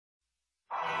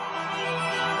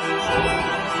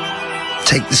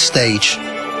Take the stage,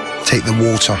 take the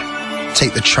water,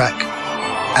 take the track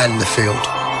and the field.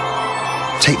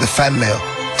 Take the fan mail,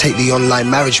 take the online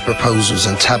marriage proposals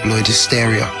and tabloid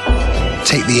hysteria.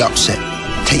 Take the upset,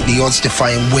 take the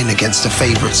odds-defying win against the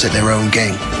favourites at their own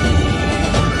game.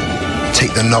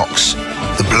 Take the knocks,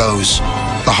 the blows,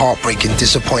 the heartbreaking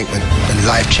disappointment and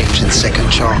life-changing second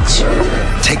chance.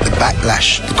 Take the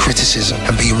backlash, the criticism,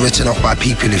 and be written off by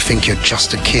people who think you're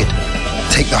just a kid.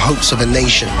 Take the hopes of a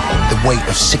nation, the weight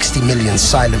of 60 million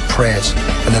silent prayers,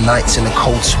 and the nights in a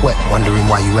cold sweat wondering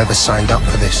why you ever signed up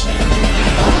for this.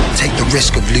 Take the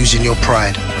risk of losing your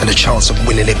pride and the chance of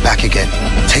winning it back again.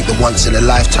 Take the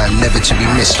once-in-a-lifetime,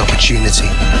 never-to-be-missed opportunity.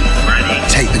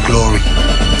 Take the glory,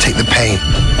 take the pain,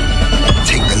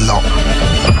 take the lot.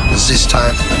 'Cause this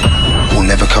time will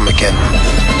never come again.